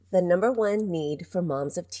The number one need for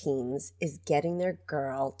moms of teens is getting their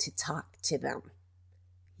girl to talk to them.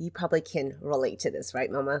 You probably can relate to this,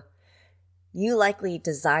 right, Mama? You likely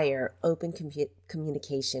desire open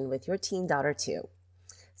communication with your teen daughter too.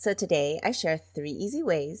 So today I share 3 easy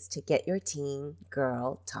ways to get your teen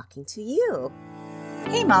girl talking to you.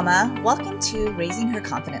 Hey Mama, welcome to Raising Her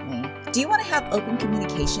Confidently. Do you want to have open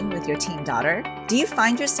communication with your teen daughter? Do you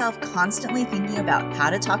find yourself constantly thinking about how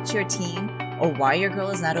to talk to your teen or why your girl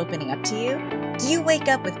is not opening up to you? Do you wake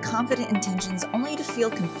up with confident intentions only to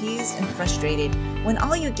feel confused and frustrated when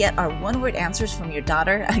all you get are one-word answers from your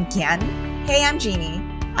daughter again? Hey, I'm Jeannie.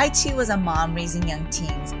 I too was a mom raising young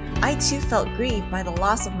teens. I too felt grieved by the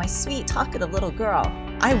loss of my sweet, talkative little girl.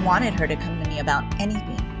 I wanted her to come to me about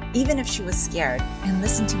anything, even if she was scared, and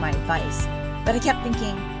listen to my advice. But I kept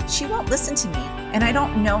thinking, she won't listen to me, and I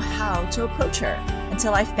don't know how to approach her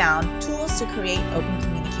until I found tools to create open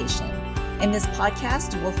communication. In this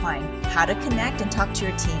podcast, you will find how to connect and talk to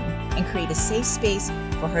your teen and create a safe space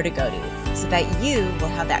for her to go to so that you will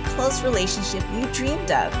have that close relationship you dreamed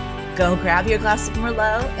of. Go grab your glass of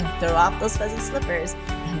Merlot and throw off those fuzzy slippers,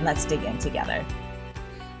 and let's dig in together.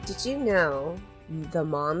 Did you know the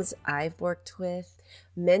moms I've worked with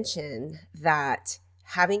mention that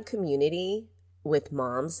having community with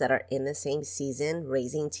moms that are in the same season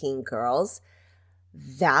raising teen girls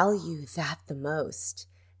value that the most?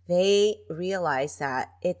 They realize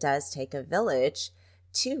that it does take a village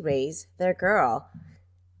to raise their girl.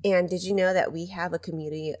 And did you know that we have a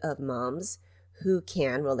community of moms who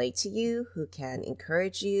can relate to you, who can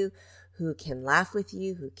encourage you, who can laugh with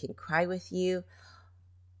you, who can cry with you,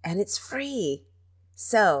 and it's free.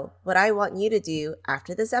 So what I want you to do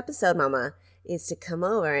after this episode, Mama, is to come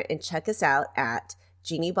over and check us out at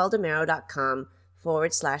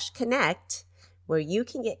jeanniebaldemero.com/connect, where you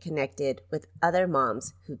can get connected with other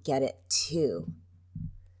moms who get it too.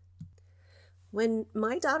 When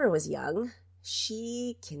my daughter was young,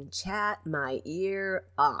 she can chat my ear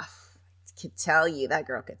off. I can tell you that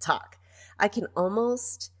girl could talk. I can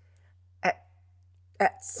almost at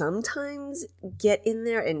sometimes get in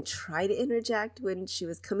there and try to interject when she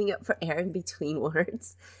was coming up for air in between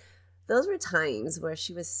words. Those were times where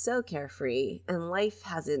she was so carefree and life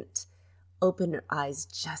hasn't opened her eyes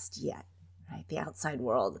just yet, right? The outside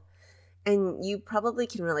world. And you probably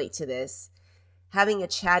can relate to this. Having a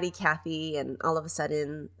chatty Kathy and all of a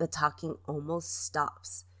sudden the talking almost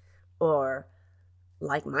stops. Or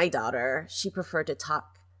like my daughter, she preferred to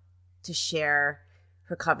share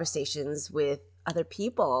her conversations with other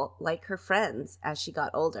people like her friends as she got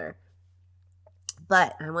older.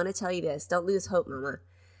 But I want to tell you this, don't lose hope, Mama.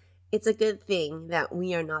 It's a good thing that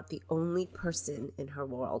we are not the only person in her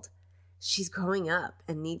world. She's growing up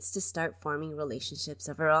and needs to start forming relationships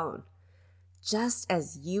of her own, just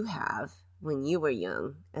as you have when you were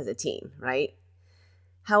young as a teen, right?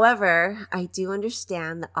 However, I do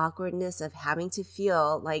understand the awkwardness of having to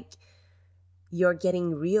feel like you're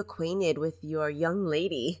getting reacquainted with your young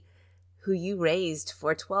lady who you raised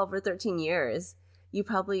for 12 or 13 years. You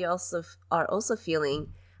probably are also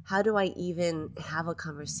feeling, how do I even have a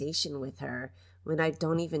conversation with her when I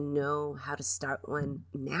don't even know how to start one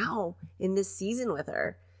now in this season with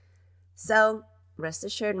her? So rest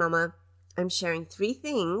assured, Mama, I'm sharing 3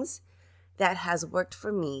 things that has worked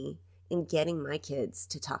for me in getting my kids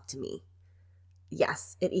to talk to me.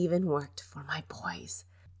 Yes, it even worked for my boys.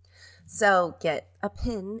 So get a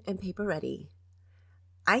pen and paper ready.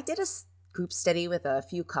 I did a group study with a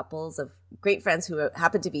few couples of great friends who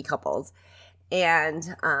happened to be couples,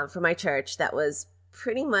 and for my church that was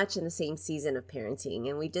pretty much in the same season of parenting.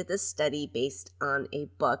 And we did this study based on a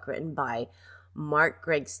book written by Mark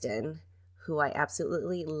Gregston, who I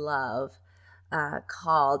absolutely love,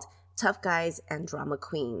 called Tough Guys and Drama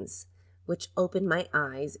Queens, which opened my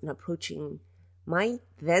eyes in approaching my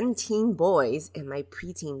then teen boys and my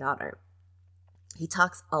preteen daughter. He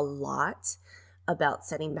talks a lot about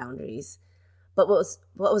setting boundaries, but what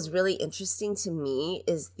was really interesting to me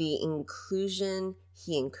is the inclusion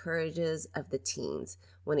he encourages of the teens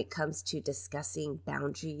when it comes to discussing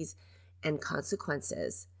boundaries and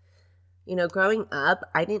consequences. You know, growing up,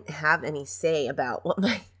 I didn't have any say about what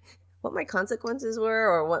my consequences were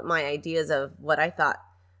or what my ideas of what I thought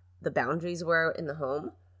the boundaries were in the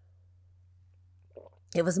home.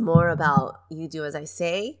 It was more about you do as I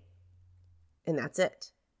say, and that's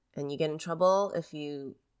it. And you get in trouble if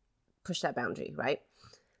you push that boundary, right?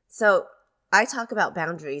 So I talk about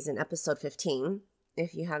boundaries in episode 15.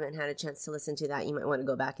 If you haven't had a chance to listen to that, you might want to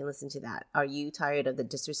go back and listen to that. Are you tired of the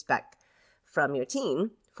disrespect from your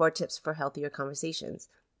teen? 4 tips for healthier conversations.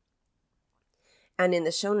 And in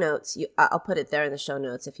the show notes, I'll put it there in the show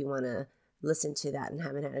notes if you want to listened to that and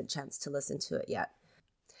haven't had a chance to listen to it yet.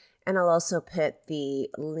 And I'll also put the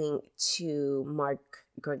link to Mark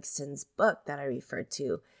Gregson's book that I referred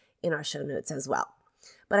to in our show notes as well.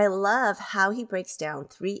 But I love how he breaks down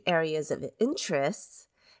 3 areas of interest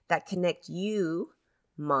that connect you,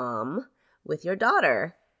 mom, with your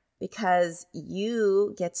daughter, because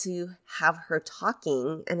you get to have her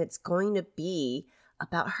talking and it's going to be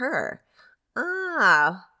about her.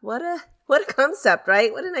 What a concept,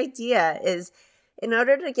 right? What an idea is, in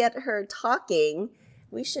order to get her talking,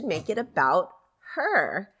 we should make it about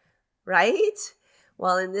her, right?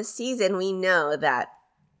 Well, in this season, we know that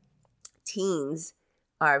teens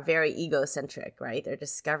are very egocentric, right? They're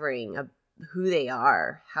discovering who they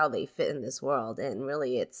are, how they fit in this world, and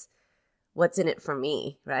really it's what's in it for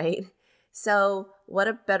me, right? So what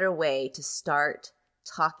a better way to start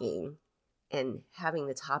talking and having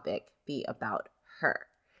the topic be about her.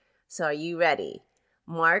 So are you ready?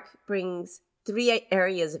 Mark brings 3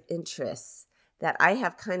 areas of interest that I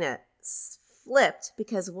have kind of flipped,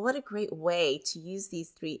 because what a great way to use these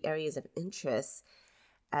 3 areas of interest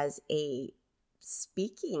as a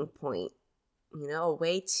speaking point, a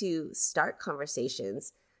way to start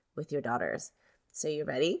conversations with your daughters. So you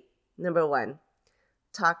ready? Number 1,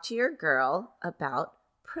 talk to your girl about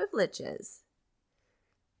privileges.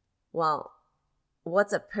 Well,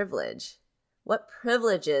 what's a privilege? What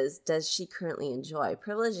privileges does she currently enjoy?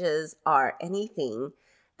 Privileges are anything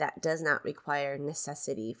that does not require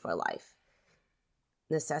necessity for life.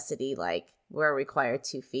 Necessity, like we're required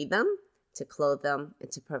to feed them, to clothe them,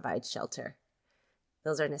 and to provide shelter.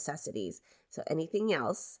 Those are necessities. So anything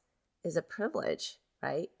else is a privilege,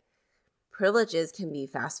 right? Privileges can be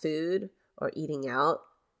fast food or eating out,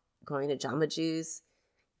 going to Jamba Juice,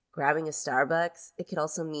 grabbing a Starbucks. It could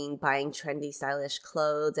also mean buying trendy, stylish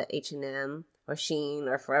clothes at H&M or Shein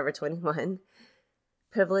or Forever 21.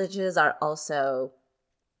 Privileges are also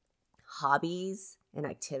hobbies and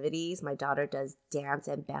activities. My daughter does dance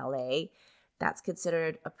and ballet. That's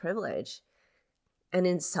considered a privilege. And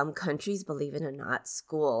in some countries, believe it or not,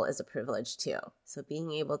 school is a privilege too. So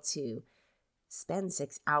being able to spend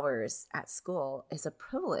 6 hours at school is a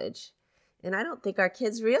privilege. And I don't think our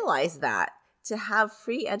kids realize that, to have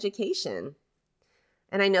free education.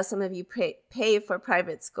 And I know some of you pay for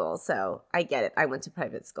private school, so I get it. I went to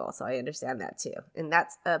private school, so I understand that too. And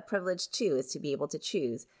that's a privilege too, is to be able to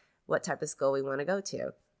choose what type of school we want to go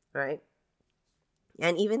to, right?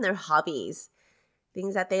 And even their hobbies,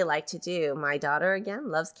 things that they like to do. My daughter, again,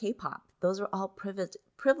 loves K-pop. Those are all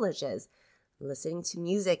privileges. Listening to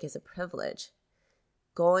music is a privilege.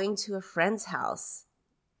 Going to a friend's house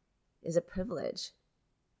is a privilege,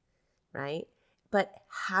 right? But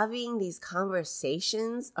having these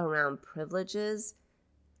conversations around privileges,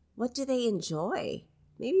 what do they enjoy?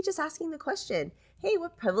 Maybe just asking the question, hey,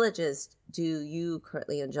 what privileges do you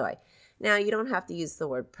currently enjoy? Now, you don't have to use the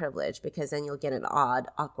word privilege, because then you'll get an odd,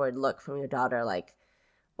 awkward look from your daughter like,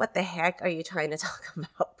 what the heck are you trying to talk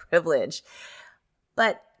about privilege?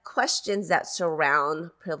 But questions that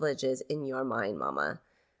surround privileges in your mind, mama.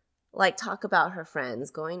 Like talk about her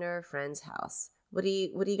friends, going to her friend's house. What do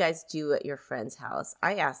you guys do at your friend's house?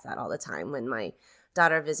 I ask that all the time when my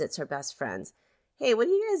daughter visits her best friends. Hey, what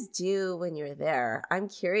do you guys do when you're there? I'm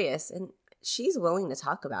curious. And she's willing to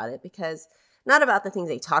talk about it, because not about the things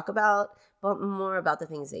they talk about, but more about the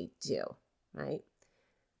things they do, right?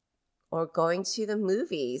 Or going to the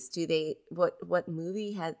movies. What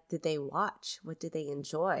movie did they watch? What did they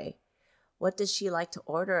enjoy? What does she like to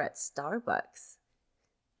order at Starbucks?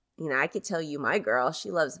 I could tell you my girl,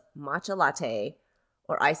 she loves matcha latte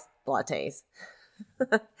or iced lattes.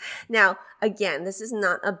 Now, again, this is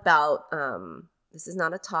not a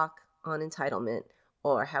talk on entitlement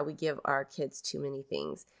or how we give our kids too many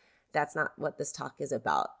things. That's not what this talk is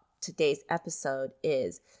about. Today's episode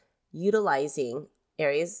is utilizing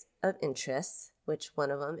areas of interest, which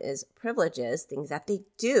one of them is privileges, things that they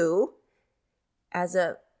do, as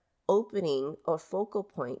a opening or focal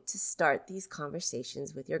point to start these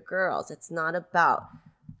conversations with your girls. It's not about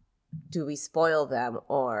do we spoil them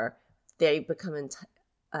or they become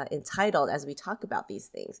entitled as we talk about these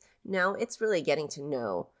things. No, it's really getting to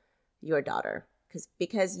know your daughter,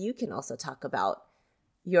 because you can also talk about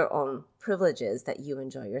your own privileges that you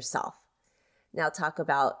enjoy yourself. Now talk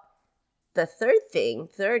about the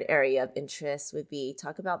third area of interest would be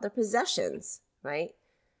talk about their possessions, right?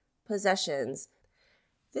 Possessions.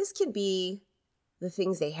 This could be the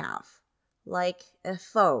things they have, like a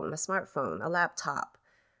phone, a smartphone, a laptop,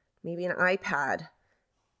 maybe an iPad,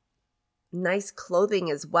 nice clothing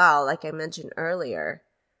as well, like I mentioned earlier,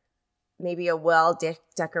 maybe a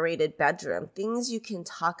well-decorated bedroom, things you can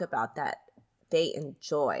talk about that they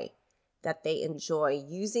enjoy. that they enjoy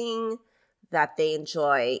using, that they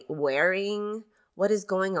enjoy wearing, what is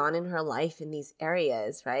going on in her life in these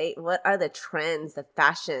areas, right? What are the trends, the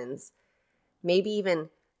fashions? Maybe even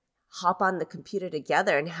hop on the computer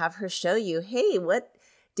together and have her show you, hey,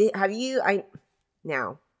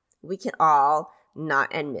 now we can all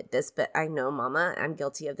not admit this, but I know, Mama, I'm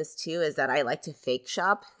guilty of this too, is that I like to fake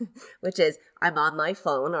shop, which is I'm on my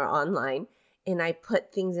phone or online and I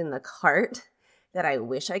put things in the cart that I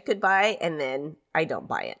wish I could buy and then I don't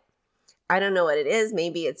buy it. I don't know what it is.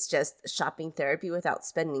 Maybe it's just shopping therapy without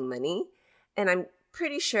spending money. And I'm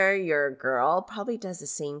pretty sure your girl probably does the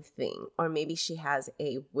same thing. Or maybe she has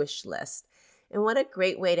a wish list. And what a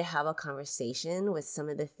great way to have a conversation with some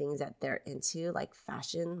of the things that they're into, like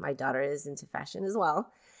fashion. My daughter is into fashion as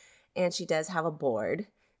well. And she does have a board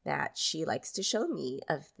that she likes to show me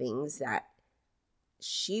of things that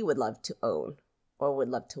she would love to own or would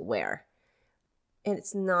love to wear. And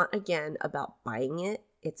it's not, again, about buying it.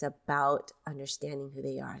 It's about understanding who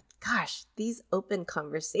they are. Gosh, these open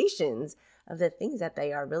conversations of the things that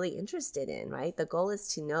they are really interested in, right? The goal is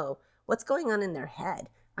to know what's going on in their head.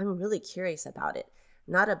 I'm really curious about it,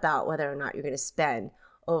 not about whether or not you're going to spend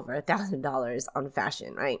over $1,000 on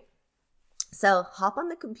fashion, right? So hop on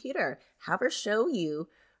the computer, have her show you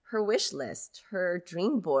her wish list, her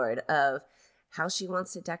dream board of how she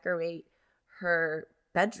wants to decorate her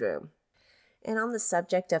bedroom. And on the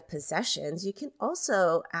subject of possessions, you can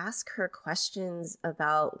also ask her questions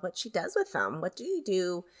about what she does with them. What do you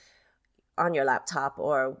do on your laptop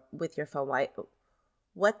or with your phone?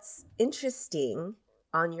 What's interesting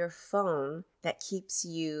on your phone that keeps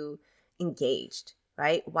you engaged,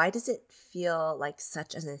 right? Why does it feel like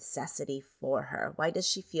such a necessity for her? Why does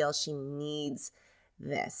she feel she needs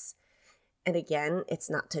this? And again, it's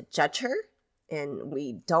not to judge her. And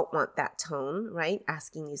we don't want that tone, right?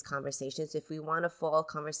 Asking these conversations. If we want a full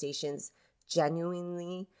conversations,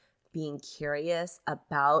 genuinely being curious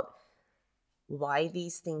about why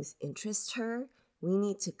these things interest her, we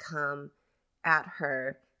need to come at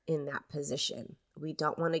her in that position. We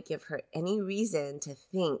don't want to give her any reason to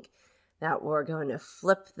think that we're going to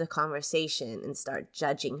flip the conversation and start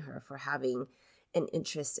judging her for having an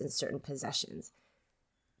interest in certain possessions.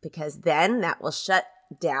 Because then that will shut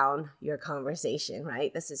down your conversation,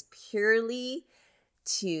 right? This is purely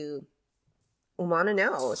to want to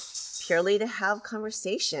know, purely to have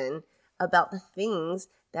conversation about the things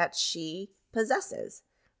that she possesses,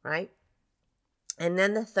 right? And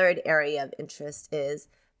then the third area of interest is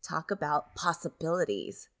talk about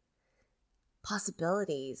possibilities.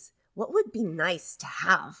 Possibilities. What would be nice to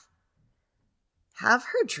have? Have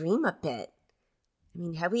her dream a bit. I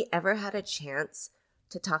mean, have we ever had a chance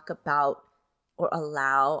to talk about or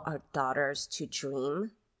allow our daughters to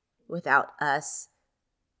dream without us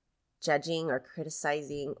judging or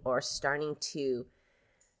criticizing or starting to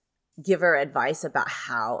give her advice about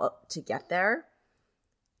how to get there?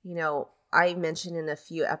 You know, I mentioned in a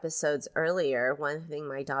few episodes earlier, one thing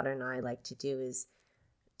my daughter and I like to do is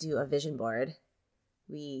do a vision board.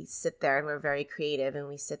 We sit there and we're very creative and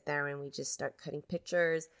we sit there and we just start cutting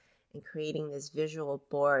pictures and creating this visual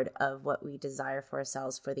board of what we desire for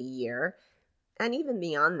ourselves for the year and even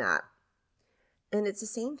beyond that. And it's the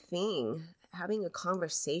same thing, having a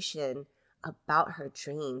conversation about her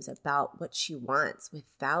dreams, about what she wants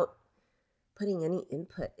without putting any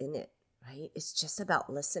input in it, right? It's just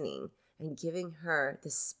about listening and giving her the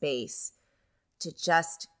space to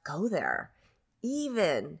just go there,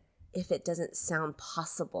 even if it doesn't sound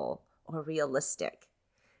possible or realistic.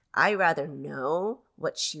 I rather know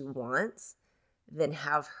what she wants than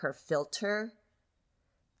have her filter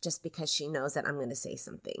just because she knows that I'm going to say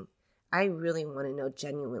something. I really want to know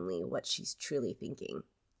genuinely what she's truly thinking,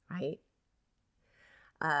 right?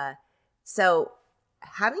 So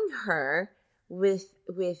having her with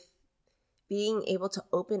being able to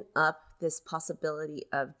open up this possibility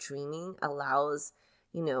of dreaming allows,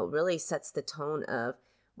 really sets the tone of,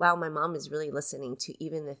 wow, my mom is really listening to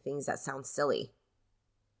even the things that sound silly.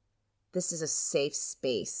 This is a safe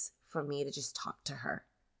space for me to just talk to her,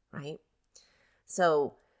 right?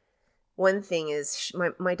 So one thing is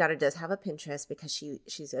my daughter does have a Pinterest because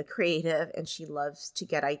she's a creative and she loves to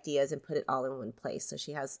get ideas and put it all in one place. So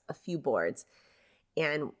she has a few boards.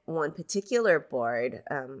 And one particular board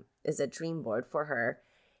is a dream board for her.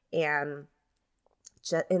 And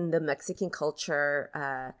in the Mexican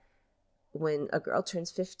culture, when a girl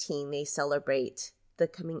turns 15, they celebrate the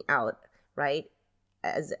coming out, right?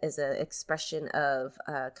 As an expression of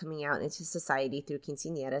coming out into society through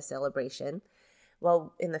quinceañera celebration.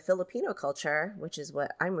 Well, in the Filipino culture, which is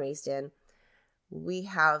what I'm raised in, we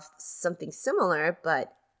have something similar,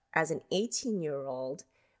 but as an 18-year-old,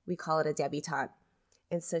 We call it a debutante.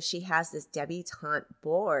 And so she has this debutante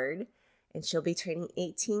board, and she'll be turning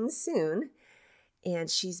 18 soon. And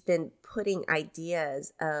she's been putting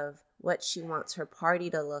ideas of what she wants her party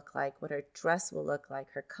to look like, what her dress will look like,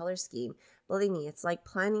 her color scheme. Believe me, it's like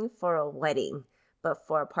planning for a wedding, but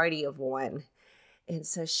for a party of one. And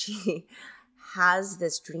so she has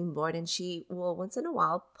this dream board, and she will once in a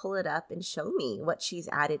while pull it up and show me what she's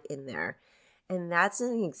added in there. And that's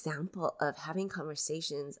an example of having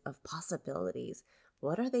conversations of possibilities.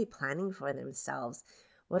 What are they planning for themselves?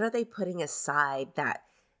 What are they putting aside that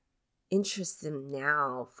interests them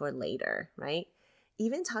now for later, right?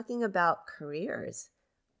 Even talking about careers.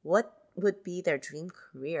 What would be their dream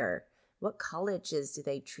career? What colleges do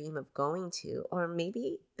they dream of going to? Or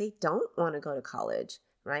maybe they don't want to go to college,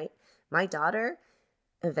 right? My daughter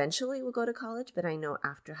eventually will go to college, but I know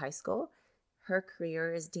after high school, her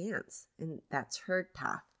career is dance, and that's her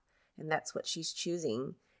path, and that's what she's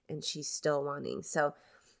choosing, and she's still wanting. So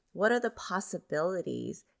what are the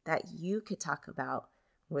possibilities that you could talk about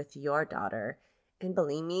with your daughter? And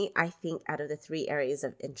believe me, I think out of the 3 areas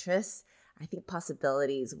of interest, I think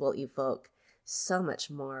possibilities will evoke so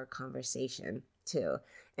much more conversation too.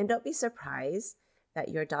 And don't be surprised that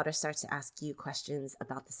your daughter starts to ask you questions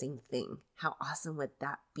about the same thing. How awesome would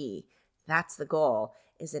that be? That's the goal,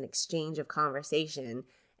 is an exchange of conversation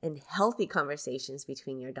and healthy conversations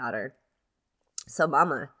between your daughter. So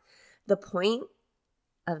mama, the point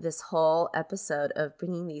of this whole episode of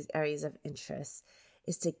bringing these areas of interest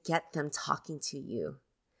is to get them talking to you.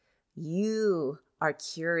 You are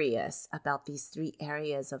curious about these 3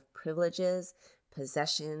 areas of privileges,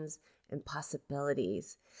 possessions, and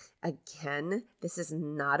possibilities. Again, this is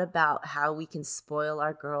not about how we can spoil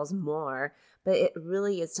our girls more, but it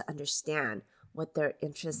really is to understand what their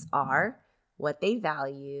interests are, what they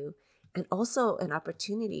value, and also an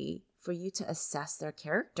opportunity for you to assess their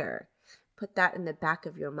character. Put that in the back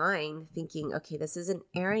of your mind, thinking, okay, this is an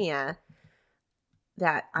area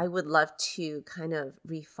that I would love to kind of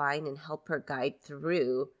refine and help her guide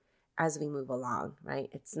through as we move along, right?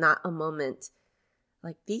 It's not a moment,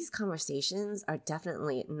 like these conversations are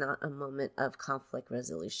definitely not a moment of conflict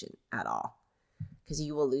resolution at all, because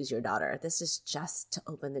you will lose your daughter. This is just to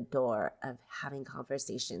open the door of having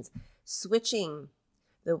conversations, switching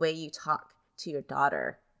the way you talk to your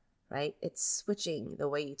daughter, right? It's switching the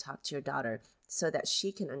way you talk to your daughter so that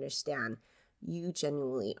she can understand you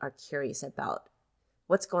genuinely are curious about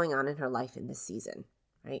what's going on in her life in this season,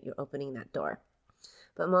 right? You're opening that door.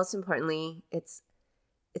 But most importantly, it's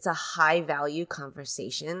a high value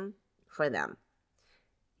conversation for them.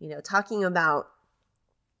 You know, talking about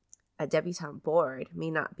a debutante board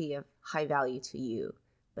may not be of high value to you,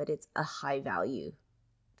 but it's a high value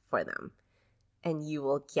for them. And you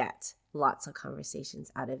will get lots of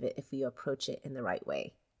conversations out of it if you approach it in the right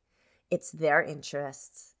way. It's their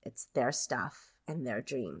interests, it's their stuff, and their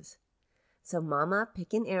dreams. So mama,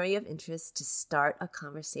 pick an area of interest to start a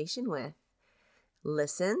conversation with.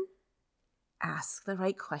 Listen, ask the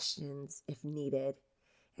right questions if needed,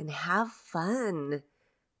 and have fun,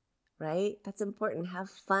 right? That's important. Have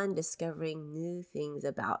fun discovering new things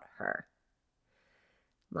about her.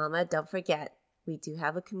 Mama, don't forget, we do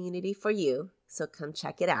have a community for you, so come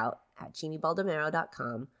check it out at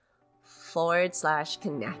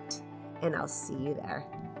jeanniebaldomero.com/connect, and I'll see you there.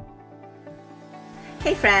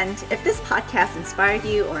 Hey friend, if this podcast inspired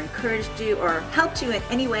you or encouraged you or helped you in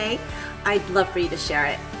any way, I'd love for you to share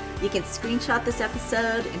it. You can screenshot this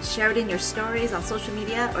episode and share it in your stories on social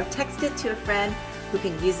media, or text it to a friend who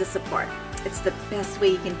can use the support. It's the best way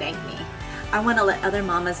you can thank me. I want to let other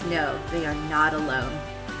mamas know they are not alone.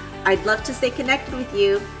 I'd love to stay connected with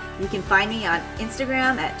you. You can find me on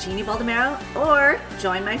Instagram at Jeannie Baldomero, or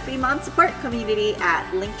join my free mom support community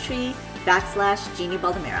at Linktree/Jeannie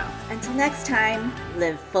Baldomero. Until next time,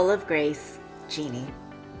 live full of grace, Jeannie.